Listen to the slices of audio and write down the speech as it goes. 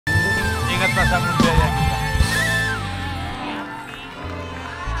masa mudanya kita.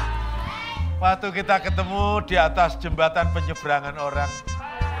 Waktu kita ketemu di atas jembatan penyeberangan orang.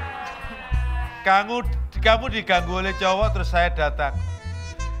 Kamu diganggu oleh cowok terus saya datang.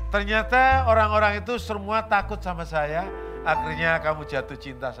 Ternyata orang-orang itu semua takut sama saya. Akhirnya kamu jatuh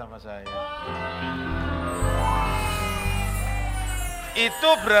cinta sama saya. Itu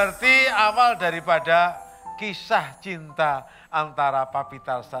berarti awal daripada kisah cinta antara Papi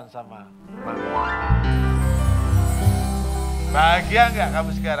Tarzan sama Mama. Bahagia nggak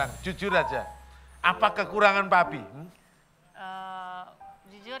kamu sekarang? Jujur aja. Apa kekurangan Papi?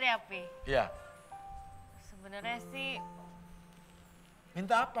 Jujur ya, Pi. Iya. Sebenarnya sih.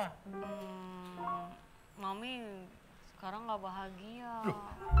 Minta apa? Mami sekarang nggak bahagia. Loh,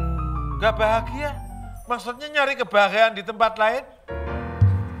 nggak bahagia? Maksudnya nyari kebahagiaan di tempat lain?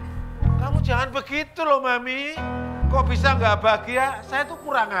 Kamu jangan begitu loh, Mami. Kok bisa nggak bahagia? Saya tuh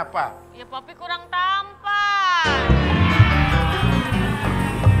kurang apa? Ya, Papi kurang tampan.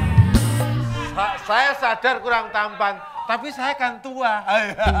 Saya sadar kurang tampan, tapi saya kan tua.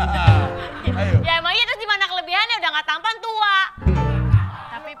 Ayo. Ya emangnya terus di mana kelebihannya? Udah nggak tampan, tua.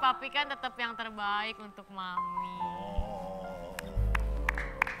 Tapi Papi kan tetap yang terbaik untuk Mami.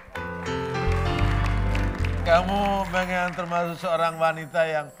 Kamu memang termasuk seorang wanita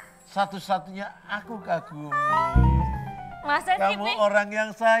yang satu-satunya aku kagumi. Masa sih, Kamu Pi? orang yang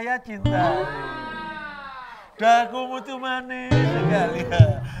saya cintai. Dagumu tuh manis sekali,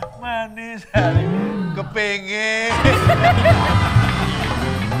 manis sekali. Kepengen.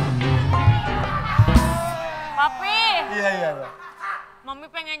 Papi. Iya. Mami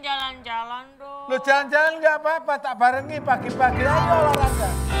pengen jalan-jalan dong. Lo jalan-jalan nggak apa-apa, tak barengi pagi-pagi ayo olahraga.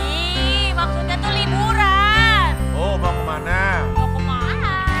 Ih, maksudnya tuh liburan. Oh, mau kemana? Mau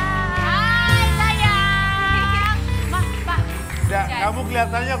kemana? Hai sayang. Pak. Ya, kamu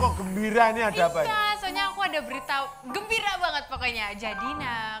kelihatannya kok gembira, ini ada apa? Iya, soalnya aku ada berita gembira banget pokoknya. Jadi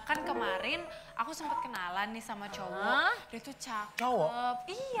kan kemarin aku sempat kenalan nih sama cowok. Dia tuh cakep. Cowok?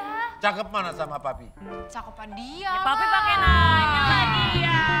 Iya. Cakep mana sama Papi? Cakepan dia. Ya, Papi pakai nanya lagi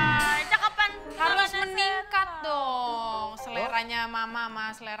ya. Cakepan Harus meningkat dong seleranya mama sama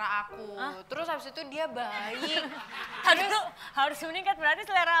selera aku. Terus habis itu dia baik. Harus meningkat berarti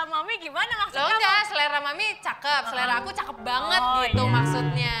selera Mami gimana maksudnya? Loh enggak, selera mami cakep, selera aku cakep banget gitu iya.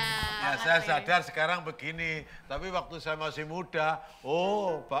 maksudnya. Ya saya sadar sekarang begini, tapi waktu saya masih muda,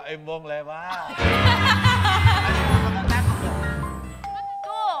 Pak Embong lewat.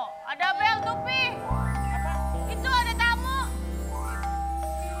 Tuh, ada bel tuh, Pi. Itu ada tamu.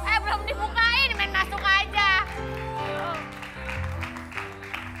 Belum dibukain, main masuk aja.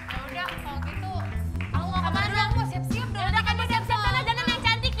 Ya udah kalau gitu aku mau kemana dulu, aku mau siap-siap dong. Udah kamu siap-siap sana dandan yang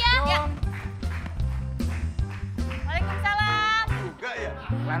cantik ya. Ya. Waalaikumsalam. Enggak ya?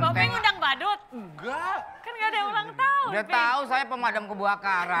 Papi ngundang badut? Enggak. Kan gak ada ulang tahun, Udah Pi. tahu saya pemadam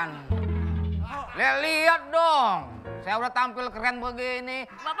kebakaran. Lihat dong, saya udah tampil keren begini.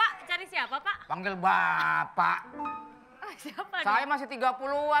 Bapak cari siapa, Pak? Panggil bapak. Siapa Saya masih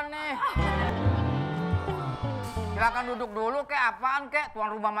 30-an nih. Silakan duduk dulu, kek apaan kek?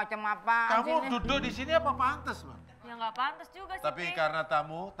 Tuan rumah macam apa? Kamu duduk di sini apa pantas, Bang? Ya nggak pantas juga sih, Tapi Pi. karena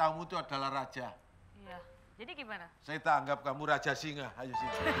tamu itu adalah raja. Iya. Jadi gimana? Saya tak anggap kamu raja singa, ayo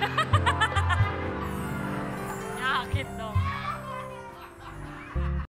sini. Nyakit dong.